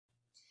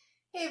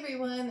Hey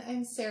everyone,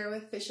 I'm Sarah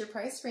with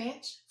Fisher-Price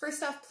Ranch.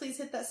 First off, please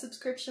hit that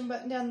subscription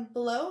button down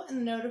below and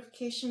the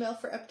notification bell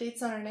for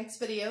updates on our next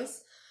videos.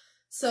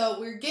 So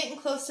we're getting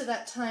close to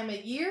that time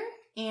of year,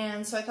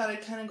 and so I thought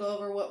I'd kind of go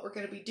over what we're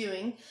going to be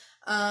doing.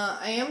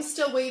 I am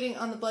still waiting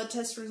on the blood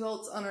test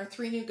results on our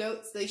 3 new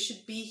goats. They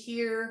should be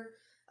here,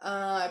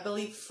 I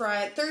believe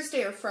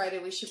Thursday or Friday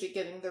we should be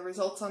getting the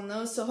results on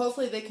those, so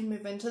hopefully they can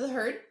move into the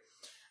herd.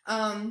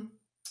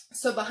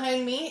 So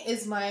behind me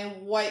is my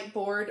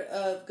whiteboard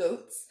of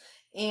goats.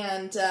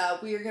 And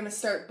we are going to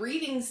start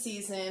breeding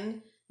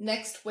season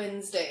next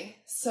Wednesday.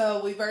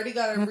 So we've already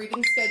got our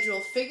breeding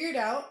schedule figured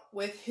out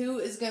with who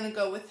is going to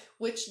go with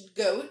which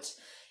goat.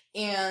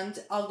 And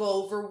I'll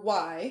go over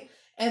why.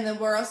 And then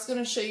we're also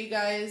going to show you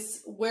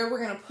guys where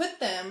we're going to put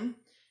them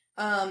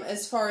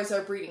as far as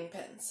our breeding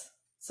pens.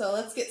 So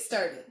let's get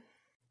started.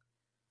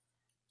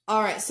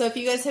 Alright, so if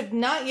you guys have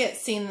not yet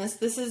seen this,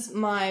 this is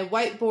my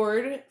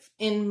whiteboard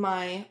in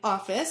my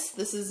office.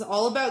 This is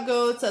all about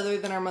goats other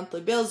than our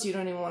monthly bills. You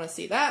don't even want to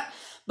see that.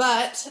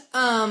 But,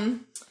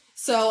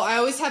 so I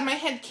always have my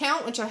head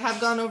count, which I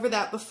have gone over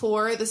that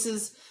before. This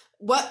is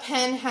what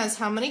pen has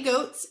how many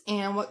goats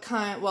and what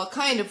kind, well,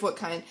 kind of what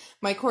kind.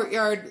 My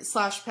courtyard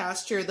 /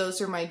 pasture,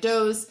 those are my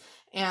does.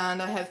 And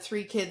I have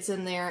 3 kids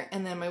in there.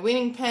 And then my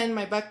weaning pen,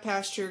 my buck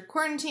pasture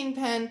quarantine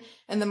pen,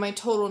 and then my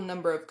total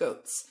number of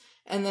goats.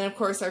 And then, of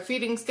course, our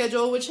feeding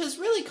schedule, which has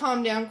really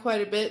calmed down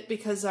quite a bit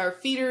because our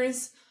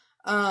feeders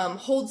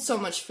hold so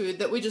much food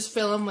that we just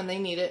fill them when they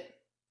need it.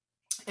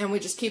 And we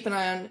just keep an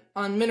eye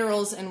on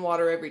minerals and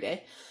water every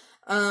day.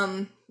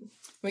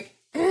 We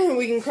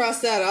can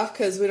cross that off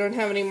because we don't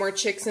have any more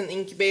chicks in the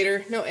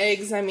incubator. No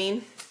eggs, I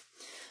mean.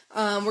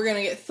 We're going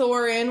to get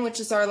Thor in, which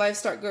is our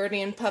livestock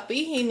guardian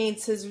puppy. He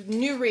needs his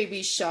new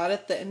rabies shot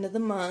at the end of the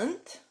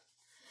month.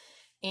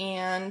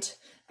 And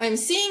I'm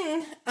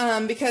seeing,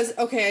 because,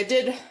 okay, I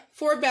did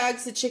 4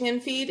 bags of chicken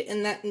feed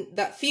in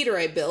that feeder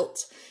I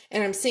built,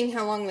 and I'm seeing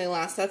how long they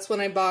last. That's when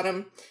I bought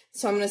them.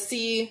 So I'm going to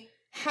see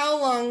how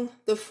long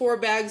the 4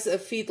 bags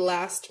of feed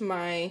last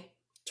my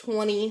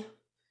 20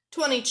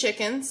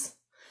 chickens,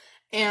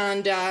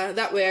 and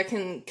that way I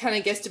can kind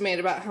of guesstimate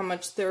about how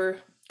much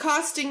they're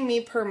costing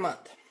me per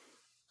month.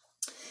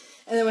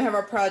 And then we have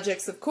our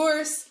projects, of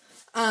course.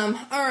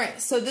 Alright,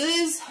 so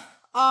these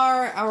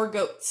are our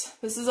goats.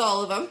 This is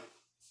all of them.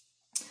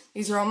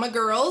 These are all my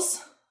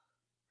girls.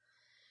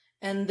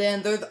 And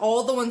then they're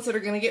all the ones that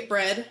are going to get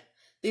bred.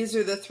 These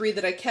are the 3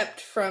 that I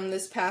kept from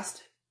this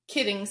past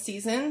kidding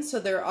season. So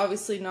they're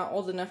obviously not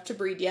old enough to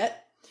breed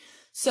yet.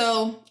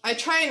 So I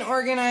try and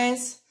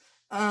organize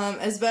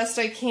as best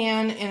I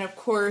can. And of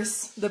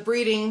course, the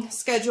breeding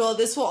schedule.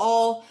 This will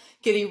all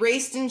get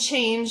erased and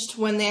changed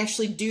when they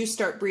actually do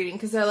start breeding,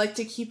 because I like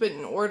to keep it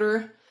in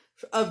order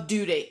of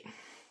due date.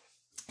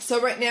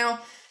 So right now,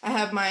 I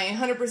have my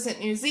 100%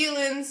 New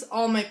Zealands,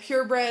 all my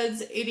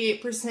purebreds,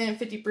 88%,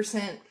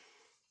 50%.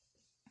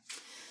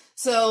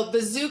 So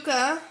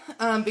Bazooka,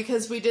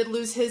 because we did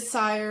lose his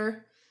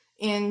sire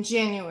in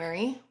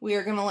January, we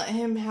are going to let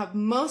him have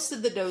most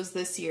of the does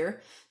this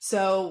year.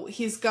 So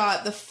he's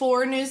got the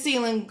 4 New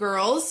Zealand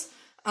girls.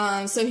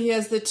 So he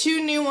has the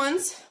 2 new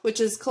ones, which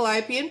is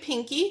Calliope and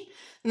Pinky.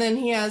 And then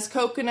he has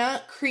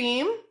Coconut,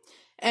 Cream,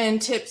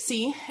 and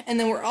Tipsy. And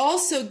then we're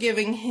also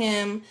giving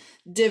him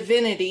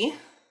Divinity.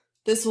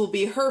 This will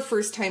be her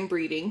first time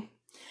breeding.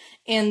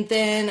 And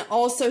then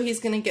also he's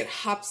going to get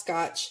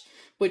Hopscotch,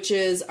 which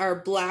is our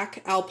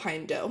black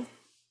alpine doe.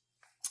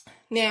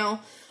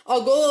 Now,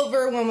 I'll go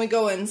over when we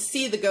go and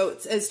see the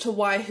goats as to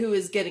why who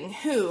is getting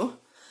who.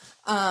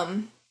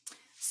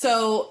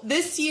 So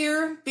this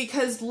year,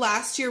 because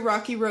last year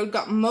Rocky Road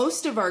got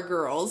most of our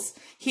girls,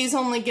 he's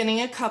only getting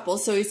a couple.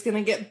 So he's going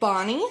to get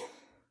Bonnie,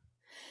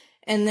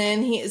 and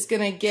then he is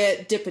going to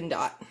get Dippin'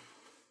 Dot.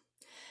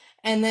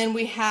 And then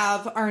we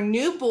have our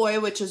new boy,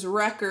 which is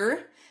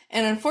Wrecker.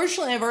 And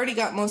unfortunately, I've already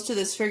got most of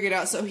this figured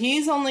out. So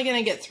he's only going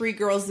to get 3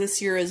 girls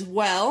this year as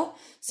well.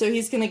 So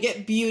he's going to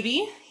get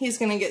Beauty, he's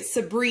going to get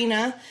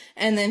Sabrina,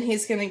 and then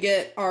he's going to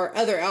get our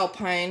other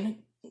alpine,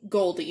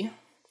 Goldie.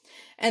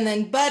 And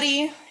then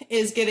Buddy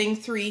is getting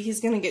 3.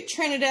 He's going to get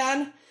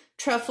Trinidad,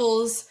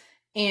 Truffles,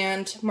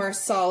 and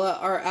Marsala,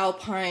 our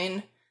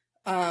alpine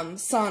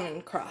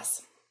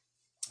Sonnencross.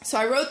 So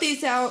I wrote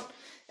these out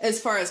as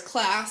far as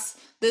class.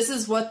 This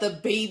is what the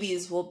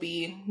babies will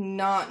be,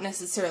 not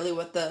necessarily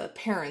what the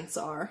parents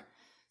are.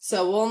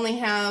 So we'll only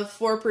have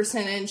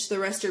 4%, the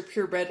rest are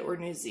purebred or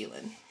New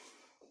Zealand.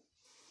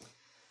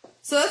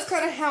 So that's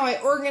kind of how I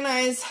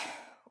organize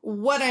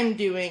what I'm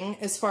doing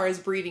as far as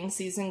breeding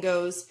season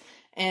goes.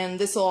 And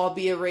this will all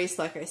be erased,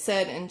 like I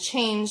said, and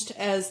changed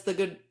as the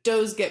good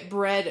does get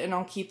bred, and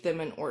I'll keep them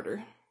in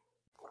order.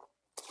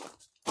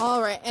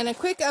 Alright, and a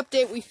quick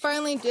update. We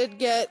finally did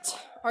get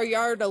our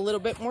yard a little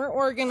bit more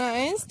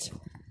organized.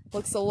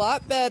 Looks a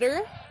lot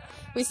better.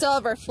 We still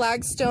have our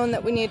flagstone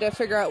that we need to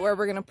figure out where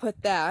we're going to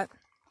put that.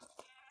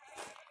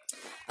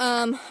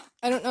 I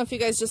don't know if you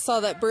guys just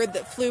saw that bird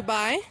that flew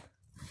by,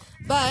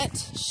 but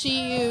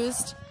she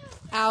used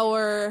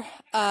our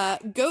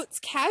goat's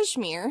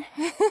cashmere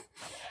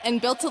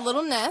and built a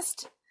little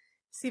nest.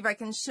 See if I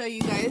can show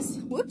you guys,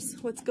 whoops,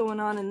 what's going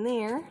on in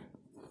there.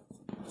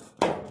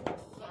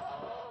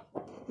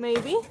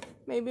 Maybe.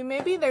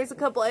 There's a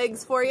couple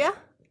eggs for you.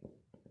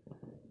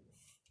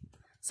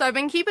 So I've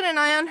been keeping an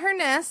eye on her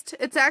nest.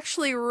 It's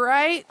actually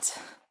right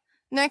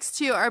next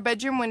to our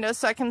bedroom window,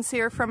 so I can see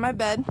her from my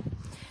bed.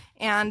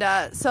 And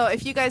so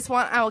if you guys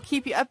want, I will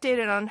keep you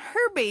updated on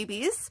her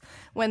babies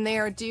when they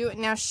are due.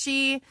 Now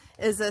she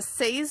is a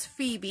Say's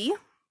Phoebe,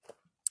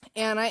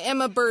 and I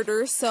am a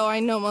birder, so I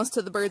know most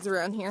of the birds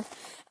around here.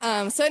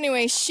 So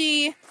anyway,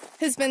 she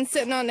has been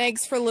sitting on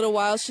eggs for a little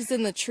while. She's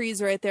in the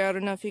trees right there. I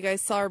don't know if you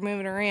guys saw her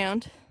moving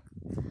around.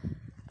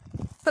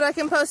 But I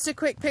can post a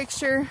quick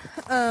picture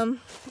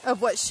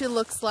of what she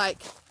looks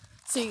like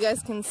so you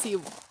guys can see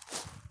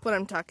what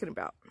I'm talking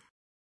about.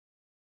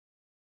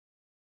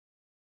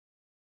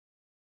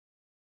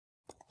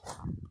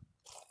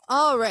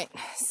 Alright,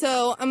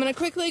 so I'm going to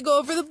quickly go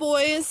over the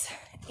boys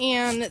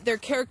and their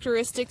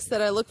characteristics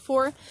that I look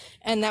for,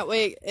 and that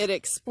way it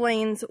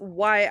explains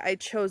why I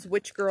chose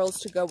which girls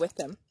to go with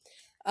them.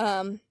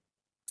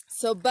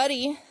 So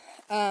Buddy,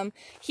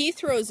 he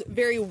throws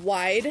very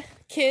wide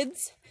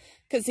kids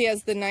because he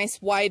has the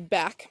nice wide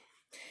back,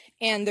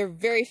 and they're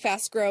very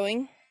fast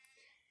growing,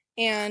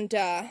 and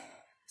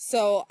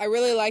so I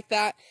really like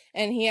that.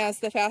 And he has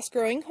the fast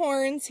growing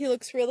horns. He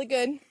looks really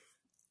good.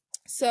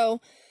 So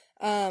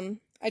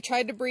I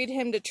tried to breed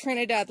him to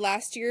Trinidad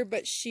last year,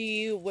 but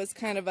she was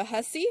kind of a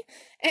hussy,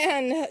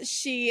 and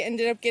she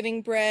ended up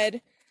getting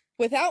bred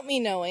without me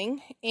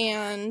knowing,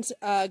 and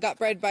got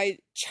bred by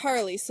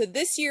Charlie. So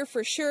this year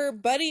for sure,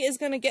 Buddy is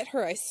going to get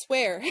her, I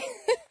swear.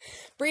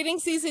 Breeding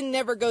season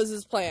never goes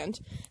as planned.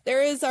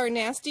 There is our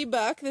nasty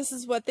buck. This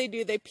is what they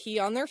do. They pee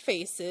on their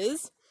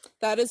faces.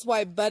 That is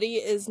why Buddy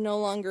is no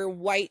longer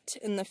white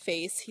in the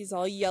face. He's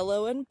all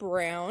yellow and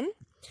brown.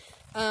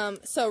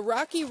 So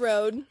Rocky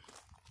Road,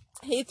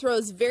 he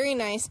throws very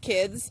nice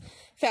kids,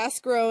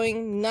 fast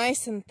growing,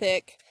 nice and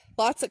thick,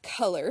 lots of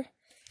color.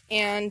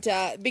 And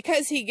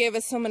because he gave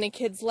us so many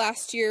kids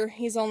last year,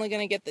 he's only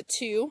going to get the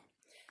 2.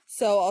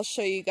 So I'll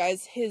show you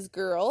guys his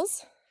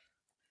girls.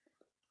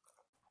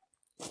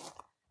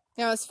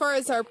 Now, as far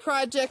as our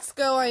projects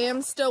go, I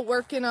am still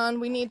working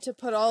on, we need to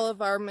put all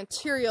of our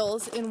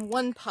materials in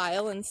one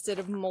pile instead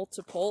of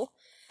multiple,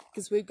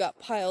 because we've got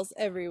piles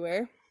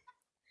everywhere.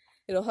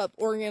 It'll help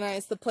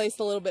organize the place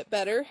a little bit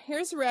better.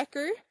 Here's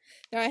Wrecker.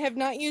 Now, I have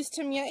not used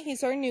him yet.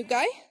 He's our new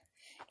guy.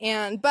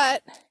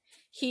 But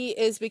he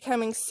is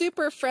becoming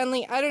super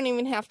friendly. I don't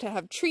even have to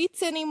have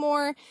treats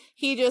anymore.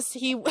 He's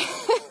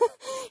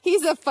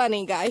a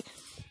funny guy.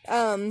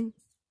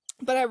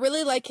 But I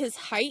really like his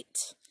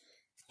height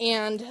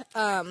and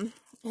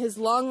his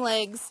long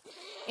legs.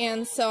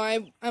 And so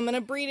I'm going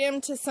to breed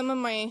him to some of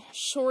my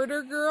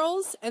shorter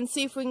girls and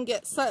see if we can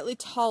get slightly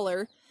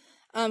taller.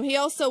 He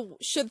also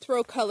should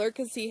throw color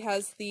because he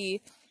has the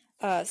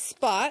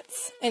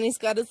spots, and he's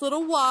got his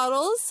little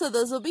waddles, so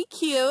those will be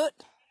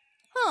cute.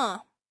 Huh.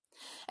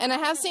 And I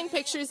have seen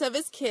pictures of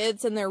his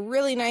kids, and they're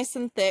really nice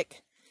and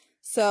thick.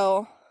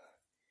 So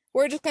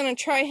we're just going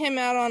to try him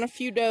out on a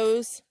few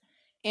does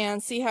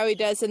and see how he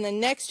does. And then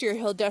next year,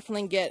 he'll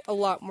definitely get a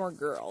lot more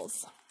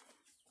girls.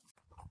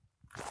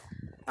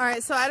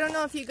 Alright, so I don't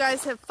know if you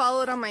guys have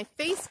followed on my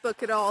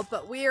Facebook at all,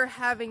 but we are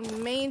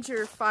having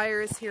major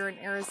fires here in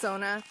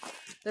Arizona.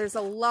 There's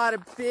a lot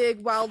of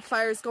big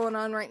wildfires going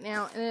on right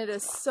now, and it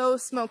is so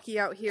smoky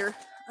out here.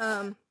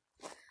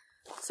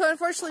 So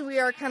unfortunately, we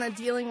are kind of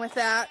dealing with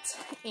that,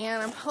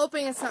 and I'm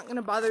hoping it's not going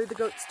to bother the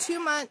goats too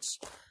much.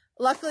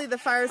 Luckily, the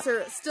fires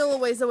are still a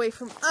ways away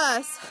from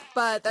us,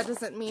 but that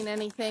doesn't mean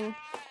anything.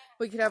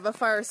 We could have a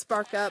fire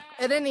spark up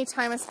at any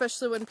time,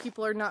 especially when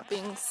people are not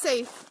being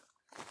safe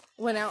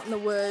when out in the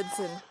woods,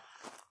 and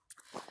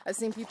I've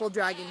seen people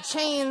dragging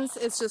chains.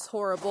 It's just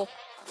horrible.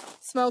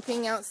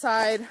 Smoking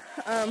outside.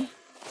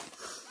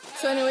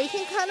 So anyway, you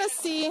can kind of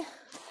see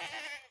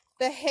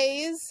the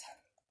haze.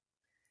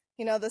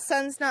 You know, the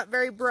sun's not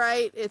very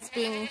bright. It's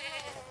being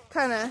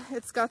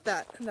it's got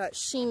that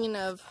sheen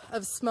of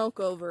smoke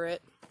over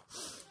it.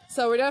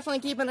 So we're definitely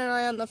keeping an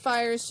eye on the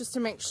fires just to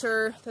make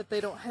sure that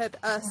they don't hit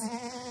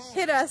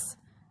us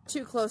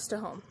too close to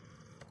home.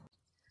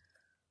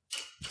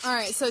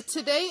 Alright, so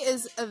today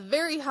is a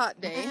very hot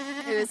day.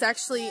 It is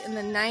actually in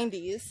the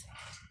 90s.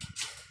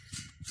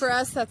 For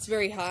us, that's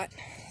very hot.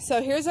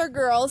 So here's our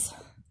girls.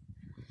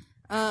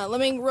 Let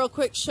me real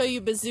quick show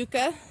you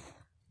Bazooka.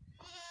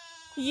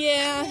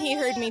 Yeah, he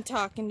heard me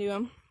talking to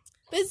him.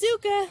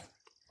 Bazooka!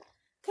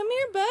 Come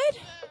here, bud.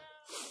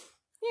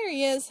 Here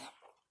he is.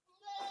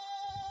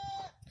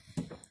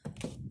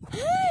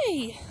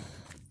 Hi!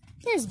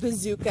 Here's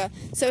Bazooka.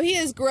 So he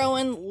is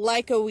growing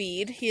like a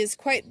weed. He is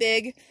quite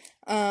big.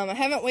 I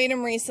haven't weighed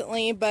him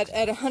recently, but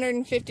at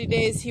 150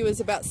 days he was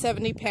about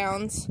 70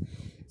 pounds.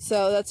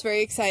 So that's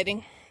very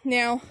exciting.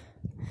 Now,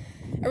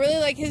 I really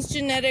like his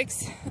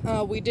genetics.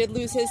 We did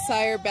lose his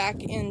sire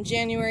back in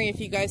January, if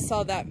you guys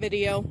saw that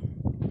video.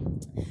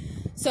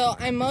 So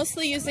I'm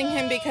mostly using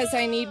him because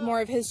I need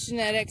more of his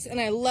genetics, and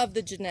I love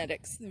the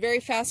genetics. Very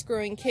fast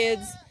growing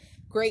kids,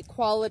 great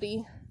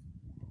quality.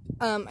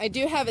 I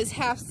do have his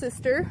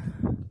half-sister,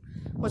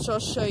 which I'll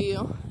show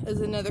you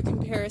as another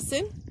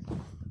comparison,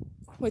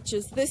 which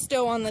is this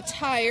doe on the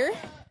tire.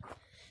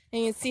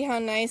 And you can see how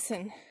nice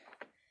and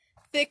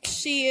thick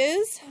she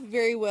is.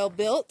 Very well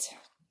built.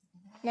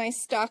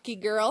 Nice stocky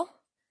girl,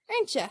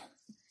 aren't ya?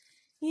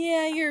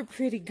 Yeah, you're a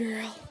pretty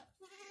girl.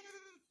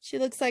 She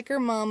looks like her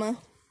mama,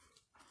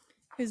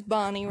 who's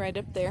Bonnie right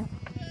up there.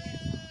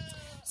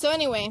 So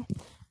anyway,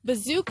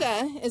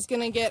 Bazooka is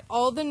going to get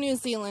all the New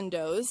Zealand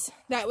does.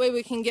 That way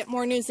we can get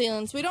more New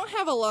Zealands. We don't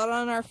have a lot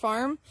on our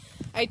farm.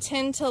 I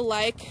tend to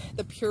like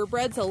the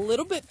purebreds a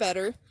little bit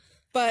better,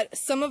 but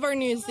some of our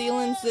New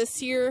Zealands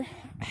this year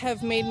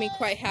have made me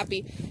quite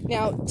happy.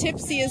 Now,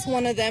 Tipsy is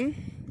one of them.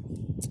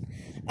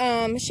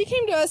 She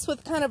came to us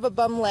with kind of a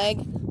bum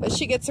leg, but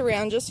she gets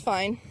around just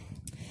fine.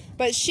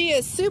 But she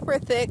is super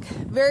thick,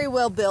 very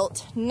well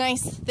built,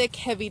 nice, thick,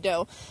 heavy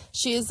doe.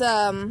 She's,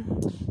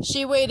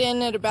 she weighed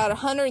in at about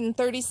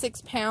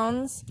 136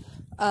 pounds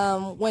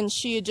when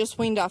she had just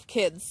weaned off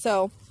kids.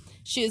 So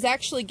she has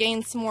actually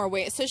gained some more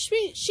weight. So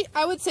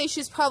I would say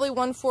she's probably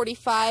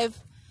 145,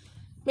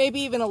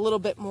 maybe even a little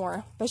bit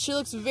more. But she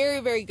looks very,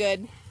 very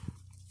good.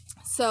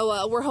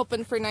 So we're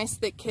hoping for nice,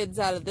 thick kids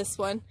out of this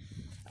one.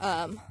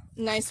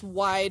 Nice,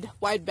 wide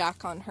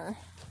back on her.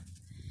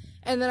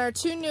 And then our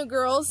two new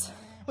girls,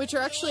 which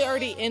are actually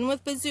already in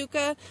with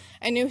Bazooka.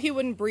 I knew he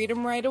wouldn't breed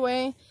them right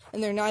away,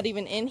 and they're not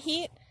even in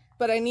heat,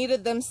 but I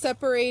needed them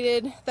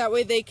separated. That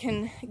way they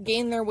can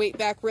gain their weight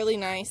back really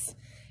nice.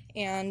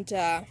 And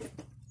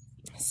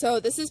so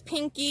this is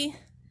Pinky,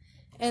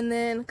 and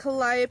then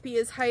Calliope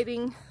is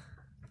hiding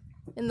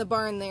in the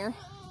barn there.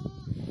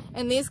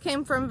 And these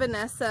came from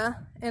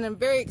Vanessa, and I'm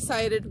very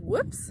excited,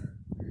 whoops,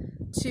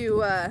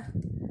 to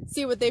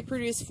see what they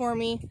produce for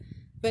me.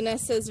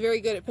 Vanessa is very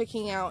good at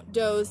picking out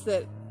does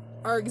that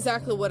are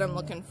exactly what I'm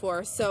looking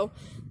for. So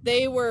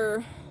they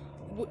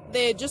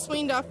had just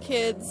weaned off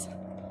kids,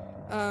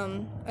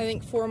 I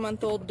think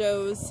 4-month-old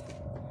does,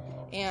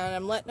 and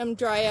I'm letting them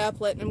dry up,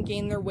 letting them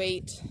gain their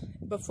weight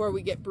before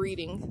we get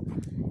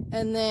breeding.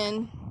 And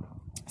then,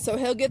 so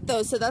he'll get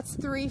those. So that's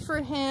 3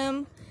 for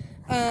him.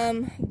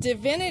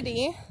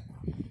 Divinity,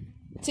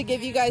 to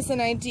give you guys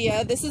an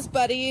idea, this is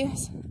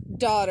Buddy's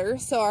daughter,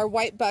 so our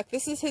white buck.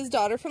 This is his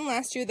daughter from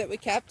last year that we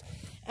kept,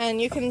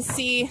 and you can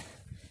see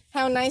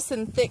how nice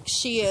and thick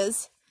she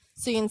is,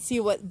 so you can see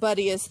what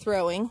Buddy is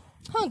throwing.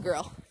 Huh,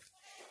 girl?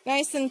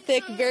 Nice and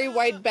thick, very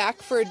wide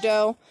back for a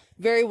doe,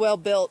 very well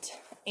built.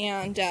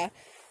 And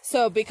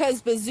so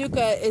because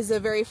Bazooka is a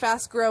very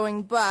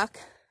fast-growing buck,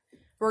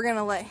 we're going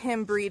to let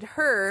him breed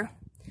her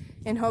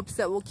in hopes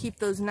that we'll keep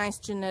those nice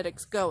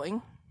genetics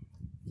going.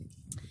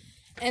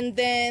 And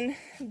then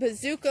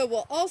Bazooka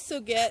will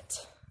also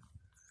get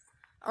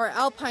our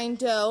Alpine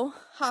doe,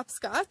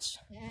 Hopscotch.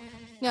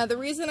 Now, the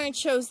reason I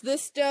chose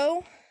this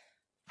doe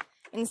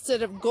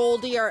instead of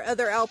Goldie, our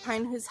other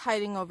Alpine who's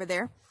hiding over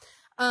there,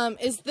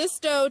 is this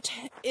doe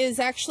is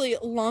actually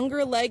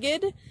longer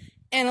legged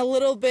and a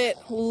little bit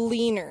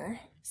leaner.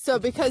 So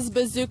because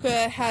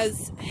Bazooka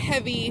has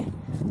heavy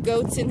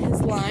goats in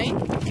his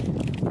line,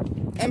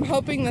 I'm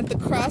hoping that the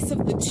cross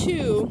of the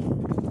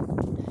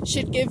two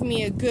should give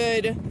me a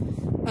good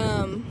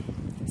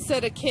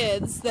set of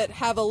kids that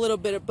have a little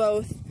bit of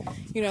both,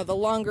 you know, the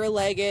longer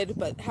legged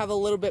but have a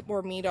little bit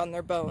more meat on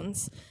their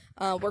bones.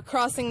 We're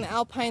crossing the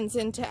Alpines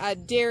in to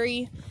add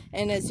dairy,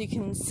 and as you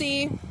can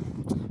see,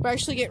 we're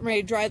actually getting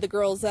ready to dry the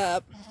girls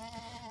up,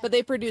 but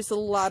they produce a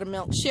lot of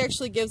milk. She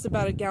actually gives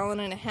about 1.5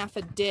 gallons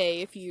a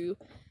day if you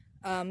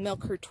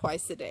milk her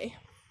twice a day.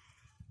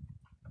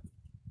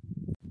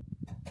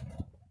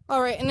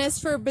 Alright, and as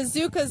for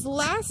Bazooka's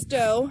last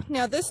doe,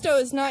 now this doe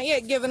has not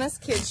yet given us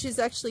kids. She's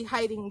actually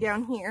hiding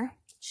down here.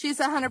 She's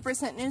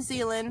 100% New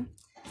Zealand,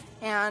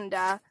 and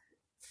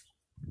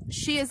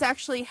she is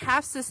actually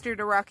half-sister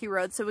to Rocky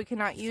Road, so we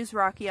cannot use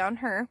Rocky on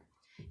her.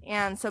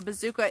 And so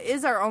Bazooka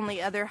is our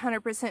only other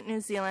 100% New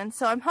Zealand.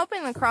 So I'm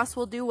hoping the cross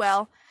will do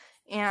well,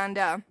 and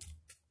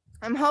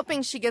I'm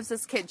hoping she gives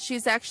us kids.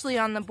 She's actually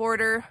on the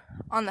border,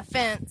 on the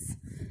fence,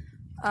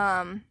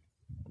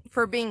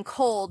 for being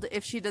cold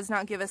if she does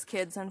not give us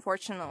kids,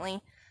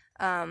 unfortunately.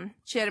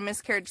 She had a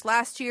miscarriage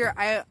last year.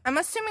 I'm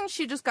assuming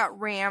she just got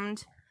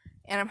rammed,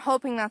 and I'm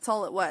hoping that's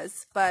all it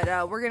was.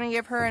 But we're going to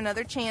give her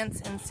another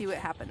chance and see what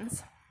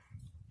happens.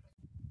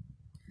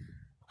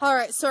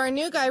 Alright, so our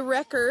new guy,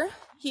 Wrecker,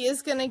 he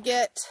is going to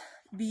get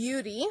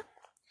Beauty.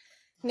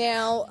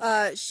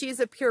 Now, she's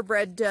a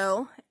purebred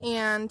doe,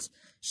 and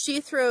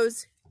she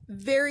throws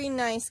very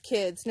nice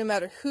kids, no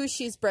matter who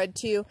she's bred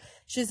to.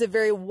 She's a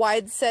very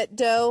wide-set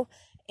doe,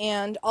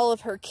 and all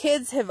of her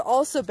kids have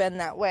also been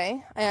that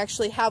way. I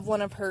actually have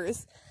one of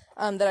hers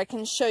that I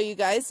can show you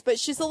guys, but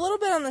she's a little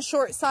bit on the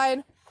short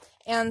side,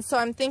 and so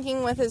I'm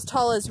thinking with as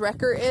tall as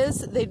Wrecker is,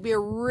 they'd be a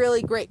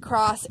really great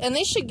cross, and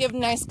they should give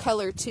nice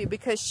color too,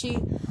 because she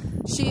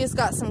has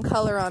got some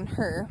color on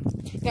her.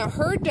 Now,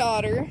 her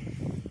daughter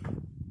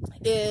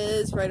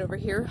is right over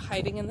here,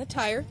 hiding in the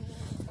tire.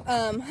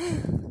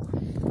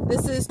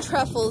 This is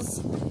Truffles,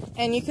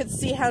 and you could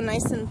see how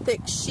nice and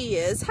thick she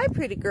is. Hi,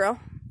 pretty girl.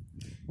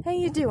 How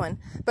you doing?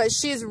 But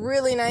she's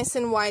really nice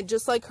and wide,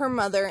 just like her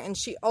mother, and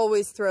she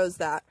always throws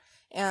that.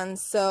 And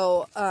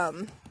so,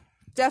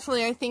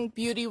 definitely I think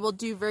Beauty will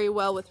do very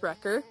well with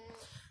Wrecker.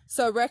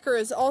 So Wrecker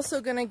is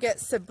also going to get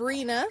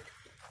Sabrina.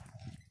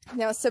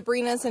 Now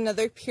Sabrina's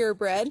another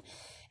purebred,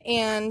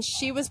 and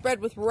she was bred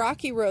with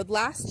Rocky Road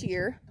last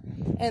year,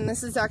 and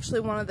this is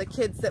actually one of the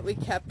kids that we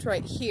kept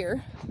right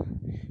here.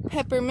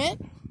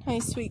 Peppermint, hi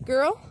sweet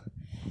girl.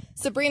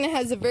 Sabrina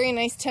has a very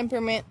nice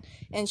temperament,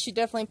 and she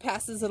definitely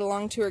passes it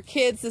along to her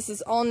kids. This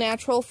is all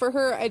natural for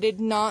her. I did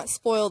not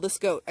spoil this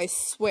goat, I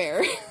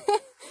swear.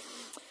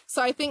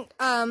 So I think,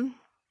 I'm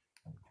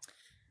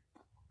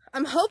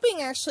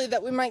hoping actually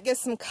that we might get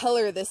some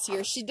color this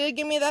year. She did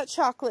give me that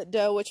chocolate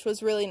doe, which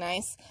was really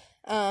nice.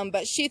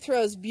 But she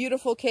throws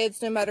beautiful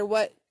kids no matter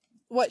what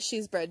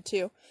she's bred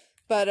to.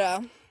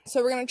 But,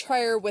 so we're going to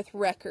try her with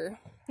Wrecker.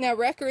 Now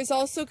Wrecker is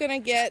also going to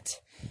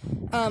get,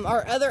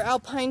 our other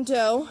Alpine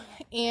doe.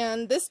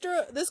 And this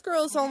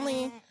girl is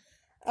only,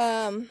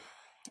 I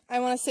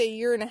want to say a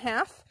year and a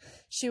half.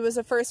 She was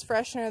a first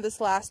freshener this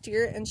last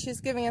year, and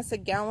she's giving us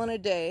 1 gallon a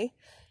day.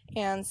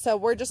 And so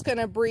we're just going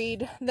to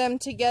breed them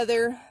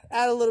together,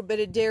 add a little bit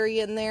of dairy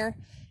in there,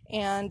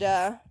 and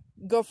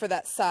go for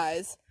that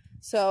size.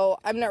 So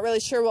I'm not really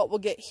sure what we'll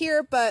get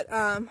here, but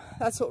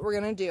that's what we're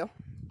going to do.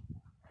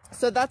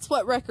 So that's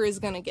what Wrecker is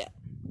going to get.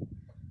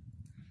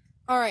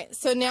 Alright,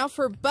 so now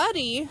for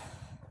Buddy.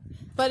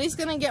 Buddy's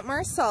going to get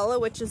Marsala,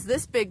 which is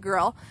this big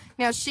girl.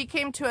 Now she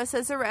came to us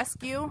as a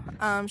rescue.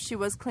 She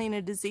was clean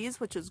of disease,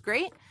 which is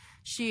great.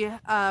 She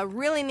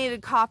really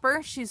needed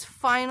copper. She's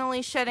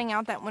finally shedding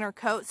out that winter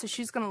coat, so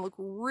she's going to look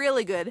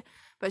really good.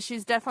 But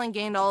she's definitely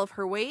gained all of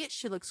her weight.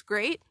 She looks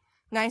great,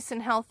 nice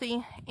and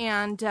healthy.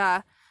 And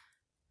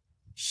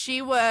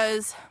she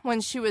was, when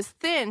she was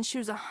thin, she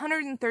was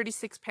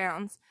 136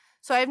 pounds.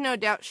 So I have no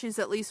doubt she's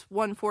at least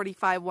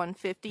 145,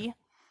 150.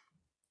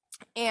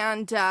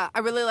 And I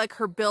really like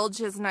her build.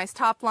 She has a nice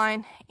top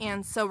line.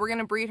 And so we're going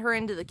to breed her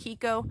into the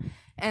Kiko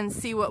and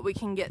see what we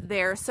can get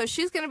there. So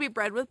she's going to be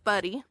bred with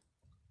Buddy.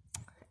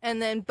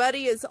 And then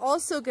Buddy is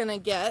also going to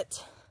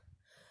get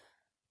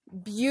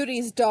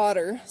Beauty's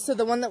daughter. So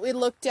the one that we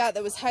looked at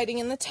that was hiding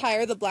in the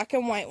tire, the black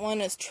and white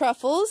one, is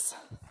Truffles.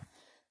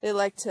 They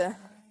like to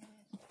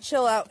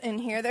chill out in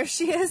here. There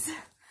she is.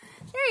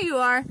 There you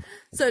are.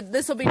 So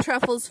this will be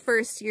Truffles'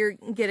 first year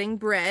getting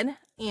bred.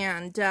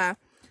 And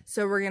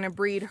so we're going to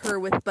breed her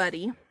with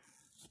Buddy.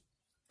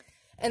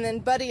 And then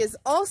Buddy is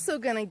also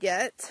going to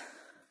get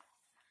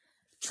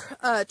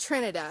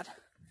Trinidad,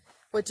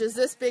 which is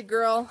this big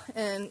girl,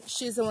 and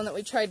she's the one that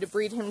we tried to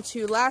breed him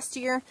to last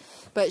year,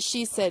 but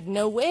she said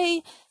no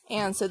way.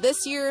 And so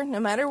this year, no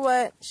matter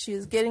what,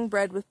 she's getting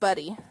bred with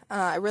Buddy.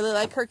 I really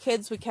like her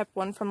kids. We kept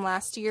one from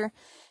last year,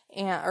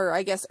 or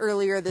I guess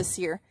earlier this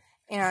year.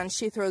 And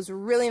she throws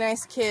really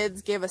nice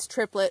kids, gave us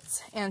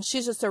triplets, and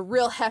she's just a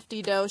real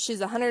hefty doe. She's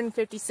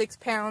 156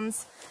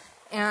 pounds,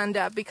 and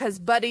because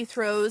Buddy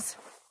throws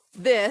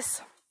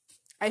this,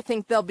 I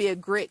think they'll be a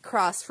great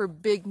cross for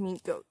big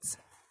meat goats.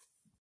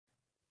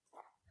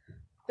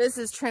 This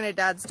is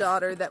Trinidad's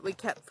daughter that we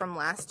kept from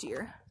last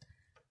year.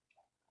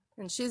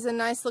 And she's a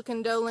nice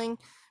looking doeling,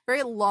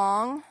 very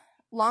long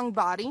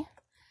body,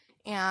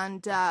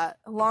 and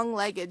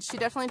long-legged. She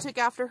definitely took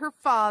after her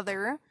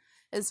father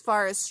as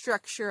far as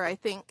structure, I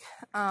think,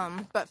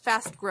 but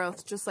fast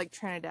growth, just like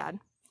Trinidad.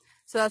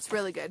 So that's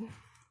really good.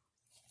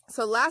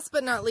 So last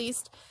but not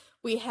least,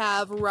 we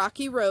have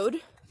Rocky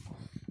Road,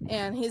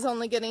 and he's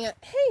only getting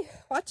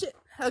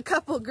a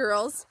couple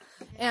girls,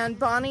 and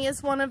Bonnie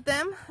is one of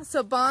them.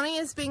 So Bonnie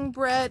is being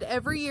bred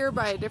every year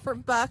by a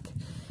different buck,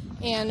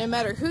 and no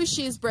matter who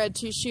she's bred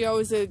to, she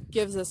always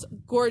gives us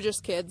gorgeous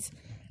kids.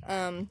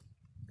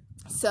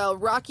 So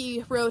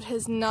Rocky Road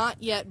has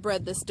not yet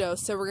bred this doe,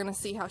 so we're going to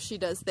see how she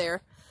does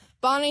there.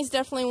 Bonnie's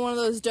definitely one of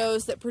those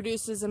does that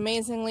produces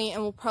amazingly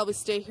and will probably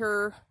stay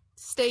here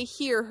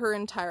her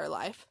entire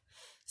life.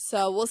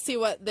 So we'll see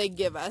what they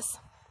give us.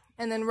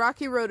 And then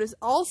Rocky Road is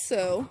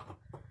also,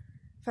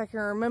 if I can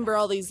remember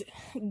all these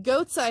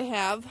goats I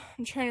have,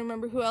 I'm trying to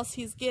remember who else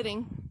he's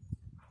getting.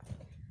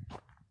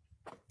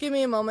 Give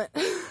me a moment.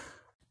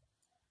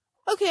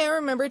 Okay, I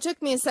remember. It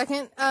took me a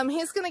second.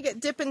 He's going to get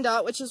Dippin'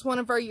 Dot, which is one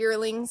of our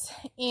yearlings.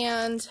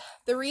 And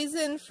the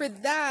reason for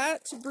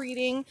that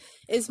breeding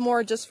is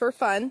more just for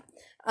fun.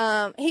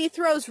 He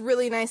throws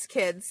really nice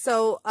kids.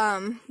 So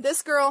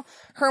this girl,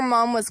 her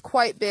mom was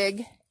quite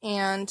big.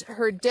 And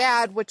her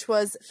dad, which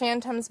was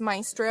Phantom's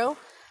Maestro,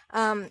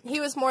 he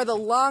was more the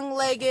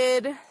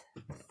long-legged,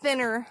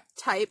 thinner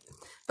type.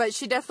 But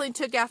she definitely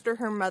took after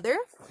her mother.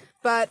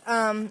 But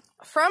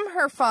from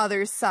her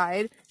father's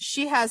side,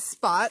 she has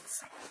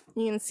spots.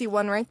 You can see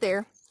one right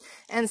there.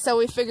 And so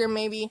we figure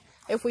maybe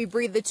if we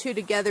breed the two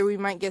together, we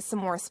might get some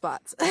more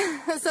spots.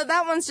 So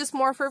that one's just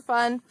more for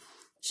fun.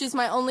 She's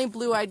my only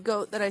blue-eyed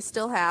goat that I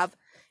still have.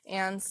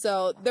 And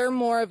so they're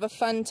more of a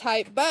fun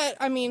type. But,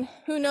 I mean,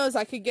 who knows?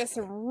 I could get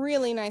some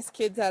really nice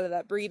kids out of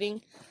that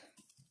breeding.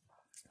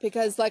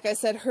 Because, like I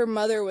said, her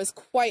mother was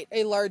quite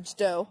a large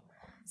doe.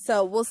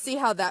 So we'll see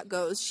how that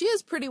goes. She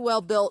is pretty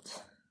well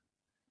built.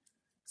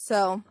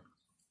 So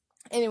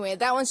anyway,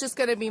 that one's just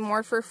going to be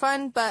more for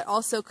fun, but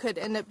also could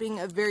end up being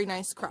a very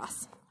nice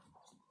cross.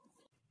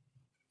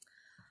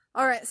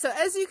 Alright, so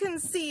as you can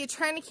see,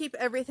 trying to keep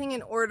everything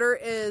in order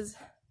is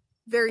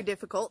very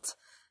difficult.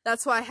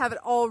 That's why I have it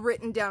all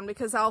written down,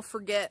 because I'll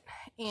forget.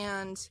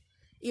 And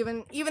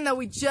even though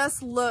we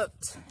just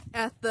looked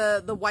at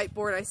the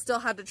whiteboard, I still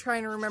had to try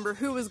and remember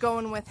who was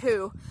going with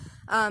who.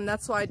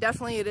 That's why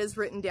definitely it is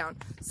written down.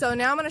 So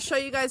now I'm going to show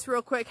you guys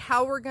real quick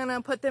how we're going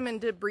to put them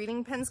into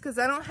breeding pens, because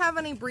I don't have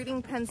any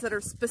breeding pens that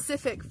are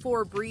specific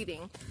for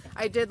breeding.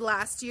 I did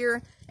last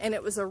year and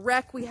it was a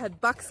wreck. We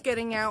had bucks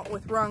getting out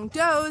with wrong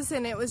does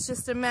and it was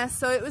just a mess.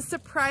 So it was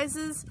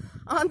surprises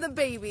on the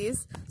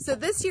babies. So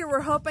this year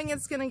we're hoping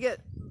it's going to get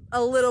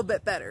a little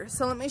bit better.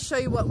 So let me show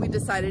you what we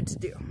decided to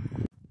do.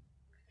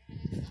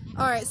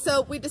 Alright,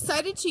 so we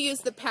decided to use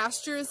the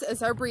pastures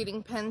as our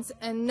breeding pens,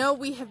 and no,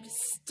 we have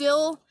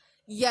still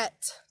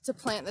yet to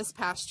plant this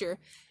pasture.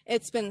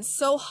 It's been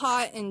so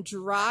hot and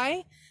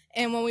dry,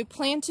 and when we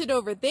planted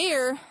over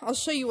there, I'll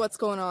show you what's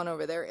going on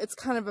over there. It's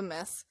kind of a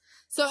mess.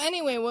 So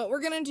anyway, what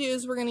we're going to do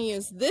is we're going to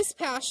use this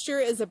pasture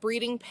as a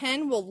breeding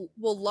pen. We'll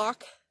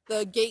lock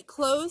the gate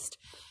closed,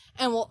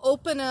 and we'll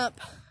open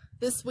up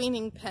this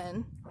weaning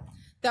pen.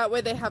 That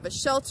way they have a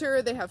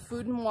shelter, they have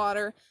food and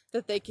water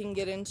that they can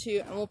get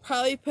into, and we'll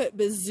probably put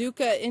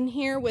Bazooka in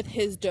here with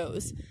his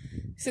does.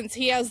 Since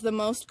he has the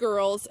most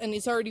girls and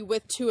he's already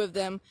with 2 of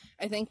them,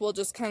 I think we'll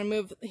just kind of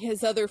move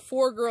his other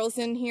 4 girls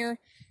in here,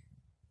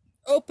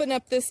 open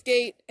up this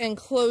gate, and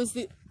close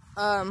the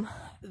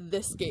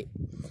this gate.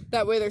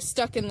 That way they're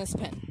stuck in this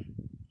pen.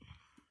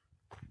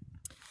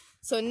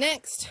 So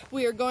next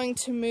we are going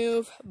to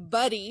move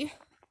Buddy.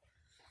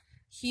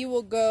 He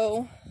will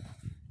go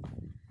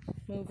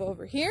move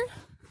over here.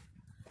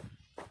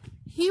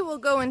 He will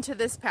go into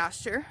this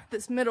pasture,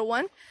 this middle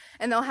one,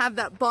 and they'll have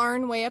that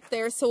barn way up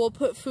there, so we'll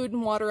put food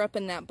and water up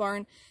in that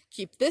barn.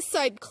 Keep this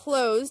side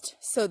closed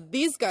so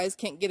these guys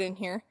can't get in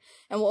here,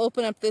 and we'll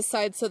open up this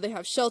side so they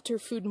have shelter,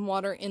 food, and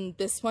water in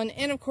this one,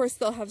 and of course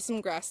they'll have some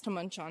grass to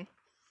munch on.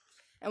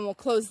 And we'll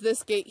close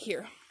this gate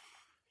here.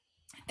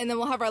 And then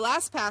we'll have our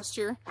last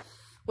pasture,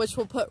 which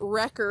we'll put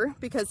Wrecker,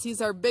 because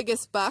he's our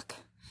biggest buck,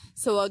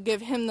 so I'll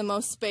give him the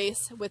most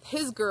space with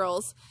his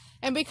girls.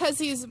 And because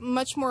he's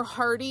much more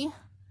hardy,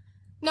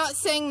 not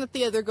saying that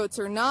the other goats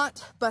are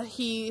not, but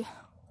he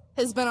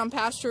has been on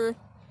pasture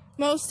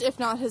most, if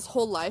not his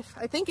whole life.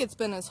 I think it's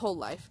been his whole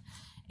life.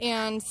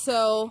 And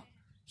so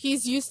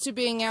he's used to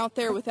being out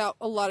there without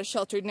a lot of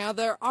shelter. Now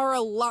there are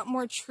a lot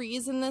more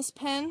trees in this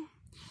pen,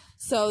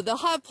 so they'll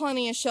have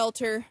plenty of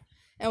shelter,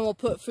 and we'll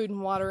put food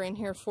and water in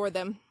here for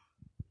them.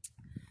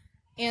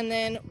 And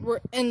then we're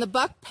in the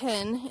buck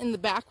pen in the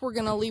back, we're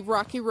going to leave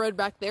Rocky Road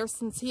back there.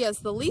 Since he has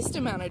the least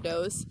amount of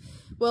does,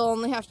 we'll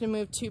only have to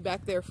move 2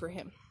 back there for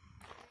him.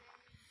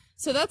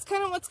 So that's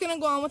kind of what's going to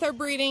go on with our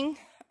breeding.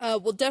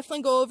 We'll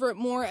definitely go over it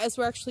more as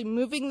we're actually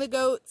moving the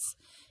goats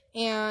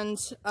and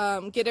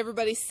get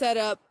everybody set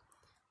up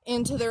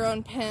into their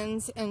own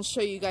pens and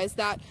show you guys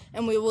that.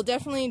 And we will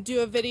definitely do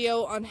a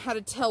video on how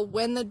to tell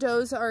when the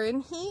does are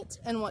in heat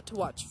and what to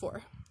watch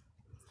for.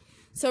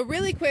 So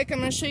really quick, I'm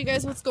going to show you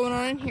guys what's going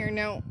on in here.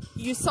 Now,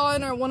 you saw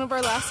in one of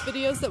our last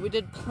videos that we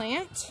did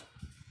plant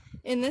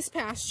in this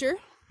pasture.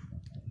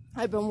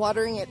 I've been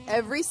watering it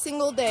every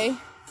single day,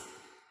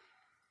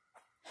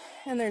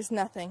 and there's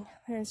nothing.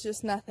 There's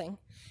just nothing.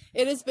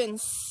 It has been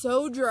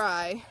so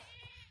dry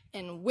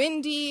and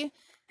windy,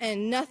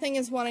 and nothing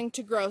is wanting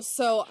to grow.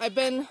 So I've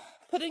been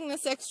putting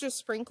this extra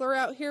sprinkler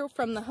out here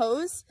from the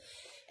hose,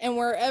 and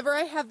wherever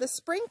I have the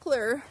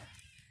sprinkler,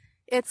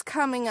 it's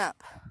coming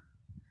up,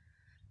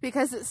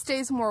 because it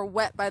stays more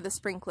wet by the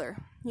sprinkler.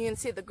 You can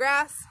see the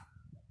grass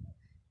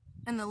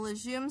and the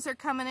legumes are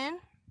coming in.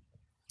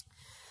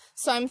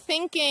 So I'm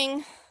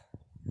thinking,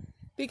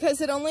 because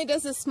it only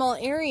does a small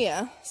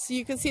area, so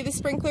you can see the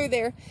sprinkler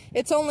there,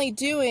 it's only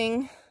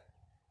doing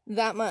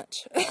that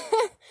much.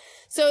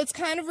 So it's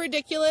kind of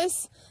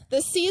ridiculous.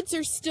 The seeds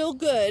are still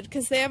good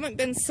because they haven't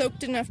been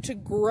soaked enough to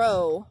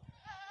grow.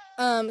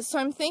 So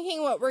I'm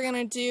thinking what we're going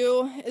to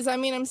do is,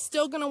 I'm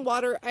still going to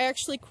water. I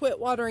actually quit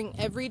watering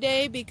every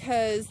day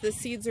because the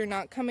seeds are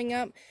not coming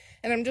up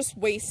and I'm just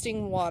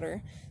wasting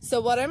water.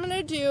 So what I'm going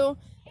to do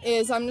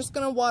is I'm just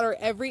going to water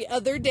every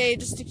other day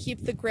just to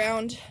keep the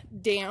ground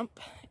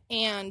damp.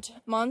 And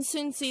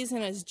monsoon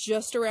season is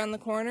just around the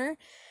corner.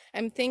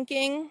 I'm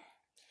thinking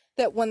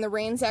that when the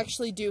rains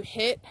actually do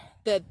hit,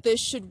 that this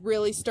should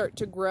really start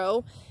to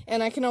grow,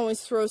 and I can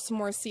always throw some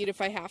more seed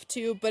if I have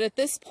to, but at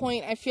this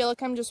point I feel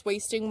like I'm just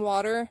wasting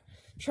water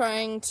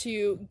trying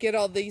to get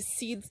all these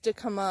seeds to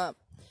come up,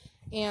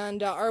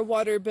 and our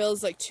water bill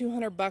is like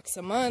 $200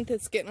 a month.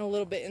 It's getting a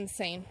little bit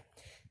insane.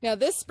 Now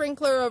this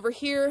sprinkler over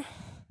here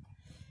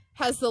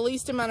has the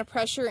least amount of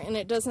pressure and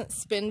it doesn't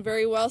spin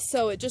very well,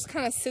 so it just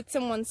kind of sits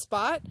in one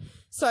spot.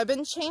 So I've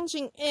been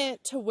changing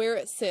it to where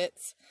it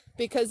sits,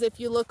 because if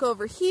you look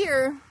over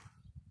here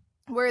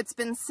where it's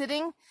been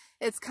sitting,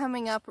 it's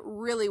coming up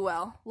really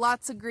well.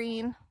 Lots of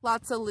green,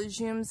 lots of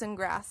legumes and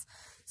grass.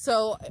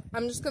 So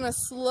I'm just going to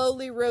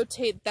slowly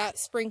rotate that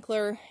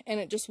sprinkler, and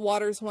it just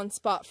waters one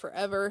spot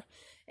forever,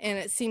 and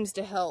it seems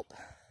to help.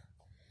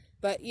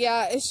 But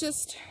yeah,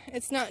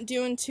 it's not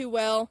doing too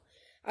well.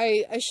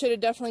 I should have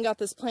definitely got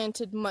this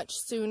planted much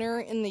sooner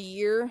in the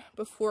year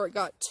before it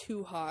got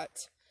too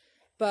hot.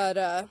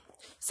 But,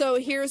 so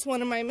here's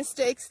one of my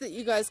mistakes that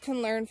you guys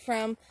can learn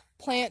from.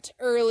 Plant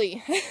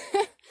early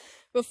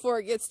before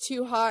it gets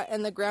too hot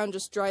and the ground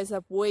just dries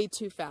up way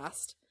too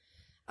fast.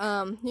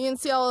 You can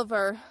see all of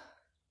our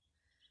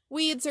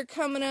weeds are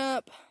coming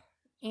up,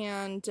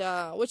 and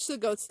which the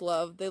goats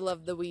love. They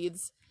love the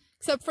weeds,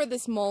 except for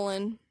this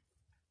mullein,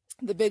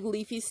 the big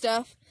leafy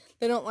stuff.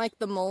 They don't like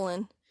the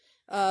mullein.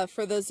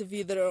 For those of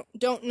you that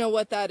don't know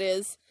what that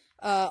is,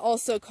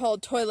 also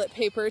called toilet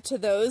paper to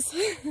those,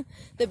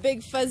 the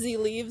big fuzzy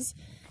leaves.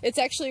 It's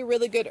actually a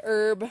really good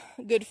herb,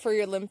 good for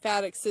your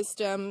lymphatic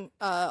system.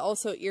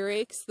 Also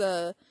earaches,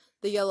 the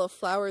yellow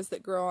flowers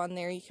that grow on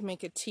there. You can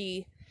make a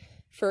tea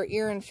for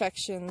ear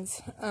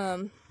infections.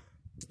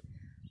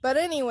 But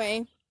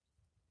anyway,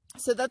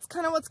 so that's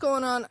kind of what's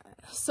going on.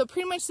 So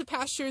pretty much the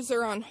pastures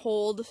are on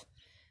hold,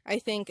 I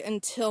think,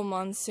 until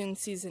monsoon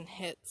season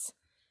hits,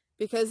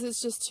 because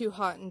it's just too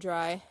hot and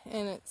dry,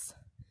 and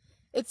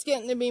it's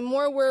getting to be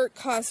more work,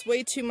 costs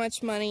way too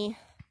much money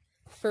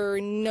for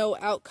no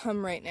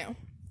outcome right now.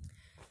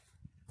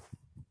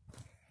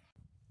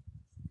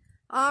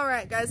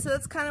 Alright guys, so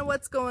that's kind of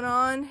what's going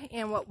on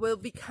and what will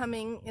be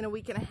coming in a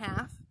week and a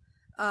half.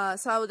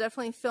 So I will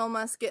definitely film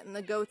us getting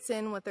the goats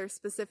in with their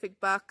specific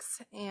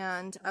bucks,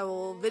 and I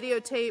will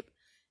videotape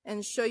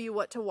and show you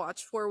what to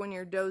watch for when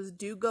your does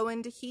do go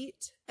into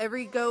heat.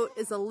 Every goat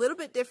is a little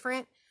bit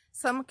different.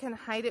 Some can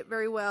hide it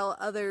very well,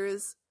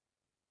 others,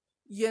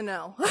 you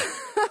know,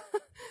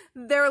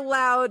 they're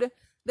loud,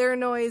 they're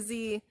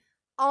noisy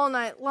all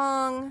night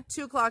long,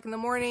 2 o'clock in the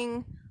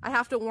morning. I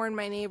have to warn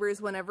my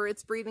neighbors whenever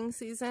it's breeding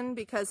season,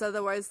 because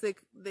otherwise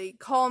they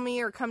call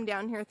me or come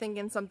down here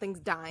thinking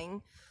something's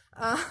dying.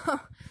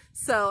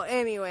 So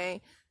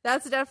anyway,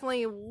 that's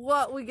definitely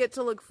what we get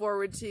to look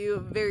forward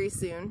to very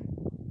soon.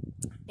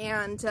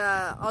 And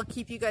I'll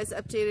keep you guys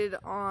updated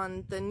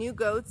on the new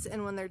goats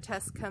and when their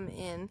tests come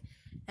in.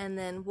 And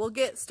then we'll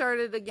get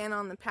started again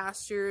on the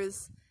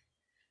pastures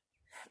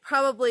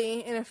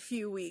probably in a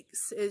few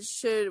weeks.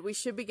 We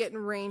should be getting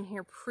rain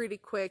here pretty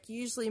quick.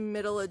 Usually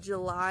middle of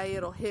July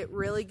it'll hit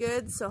really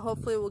good, so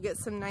hopefully we'll get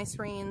some nice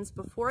rains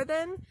before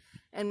then,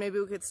 and maybe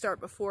we could start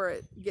before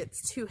it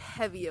gets too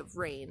heavy of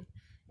rain,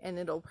 and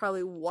it'll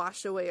probably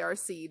wash away our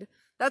seed.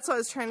 That's why I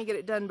was trying to get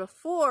it done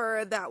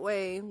before, that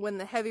way when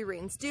the heavy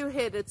rains do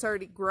hit, it's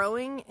already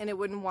growing and it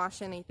wouldn't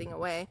wash anything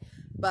away.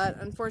 But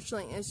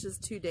unfortunately it's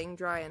just too dang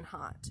dry and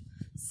hot.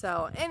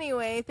 So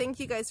anyway, thank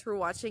you guys for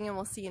watching, and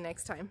we'll see you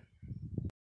next time.